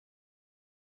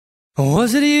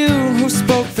Was it you who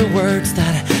spoke the words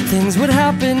that things would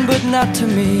happen but not to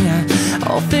me?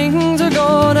 All things are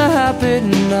gonna happen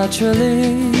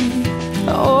naturally.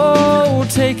 Oh,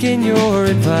 taking your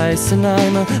advice, and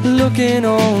I'm looking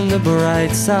on the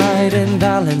bright side and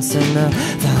balancing the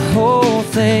whole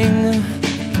thing.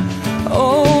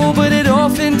 Oh, but it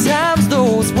oftentimes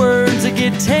those words that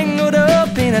get tangled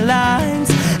up in the lines,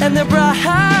 and the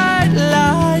bright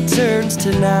light turns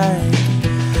to night.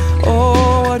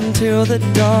 Oh, until the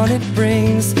dawn it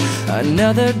brings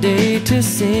another day to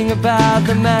sing about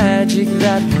the magic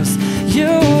that was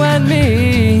you and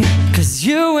me. 'Cause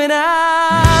you and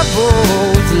I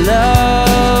both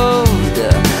loved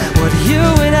what you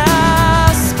and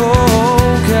I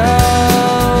spoke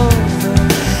of,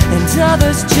 and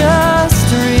others just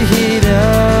read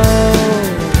of.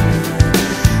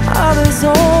 Others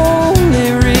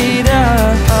only read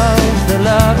of the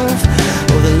love,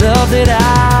 oh, the love that I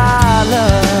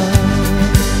love.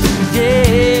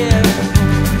 Yeah,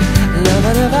 love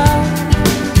it about.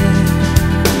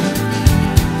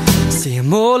 See,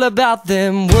 I'm all about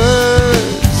them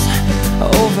words,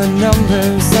 over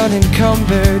numbers,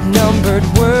 unencumbered, numbered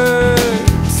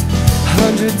words.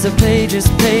 Hundreds of pages,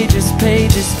 pages,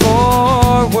 pages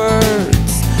for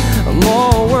words.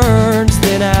 More words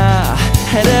than I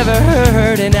had ever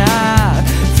heard, and I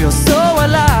feel so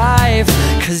alive.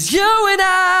 'Cause you and I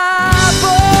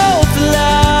both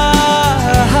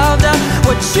loved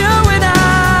what you and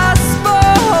I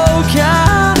spoke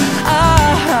of,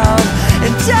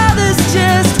 and others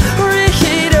just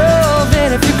read of.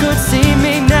 And if you could see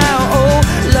me now, oh,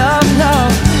 love,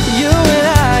 love, you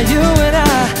and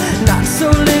I, not so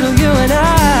little you and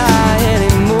I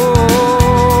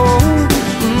anymore.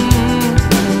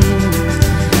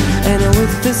 And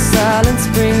with the silence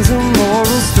brings a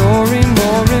moral story,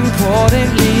 more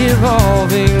importantly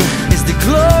evolving is the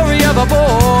glory of a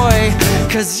boy.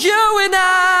 'Cause you and I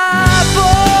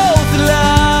both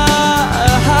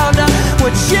loved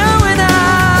what you and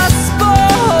I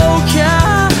spoke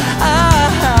of,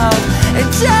 and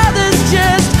others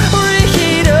just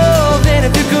read of. And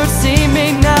if you could see me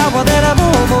now, well then I'm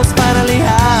almost finally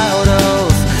out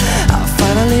of,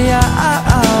 finally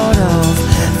out of,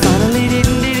 finally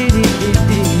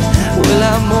well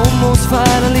I'm almost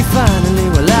finally,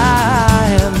 well I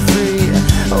am free,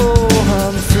 oh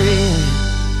I'm free.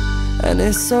 And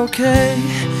it's okay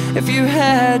if you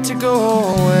had to go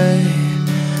away.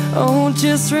 Oh,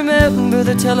 just remember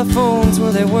the telephones,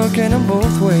 well they're working on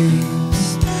both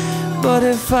ways. But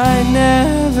if I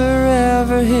never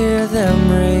ever hear them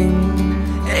ring,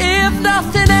 if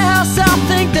nothing else I'll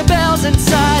think the bells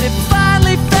inside have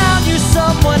finally found you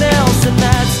someone else, and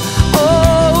that's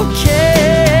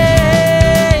okay.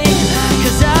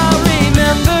 'Cause I'll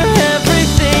remember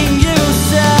everything you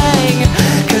sang.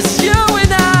 'Cause you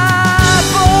and I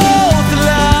both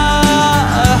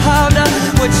loved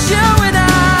what you and I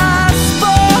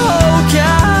spoke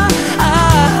of,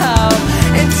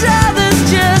 and others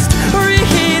just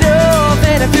read of.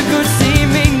 And if you could see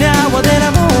me now, well then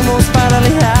I'm almost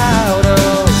finally out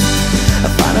of,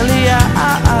 finally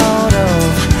out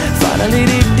of, finally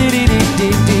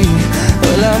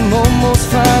well I'm almost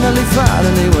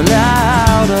finally, well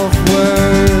out of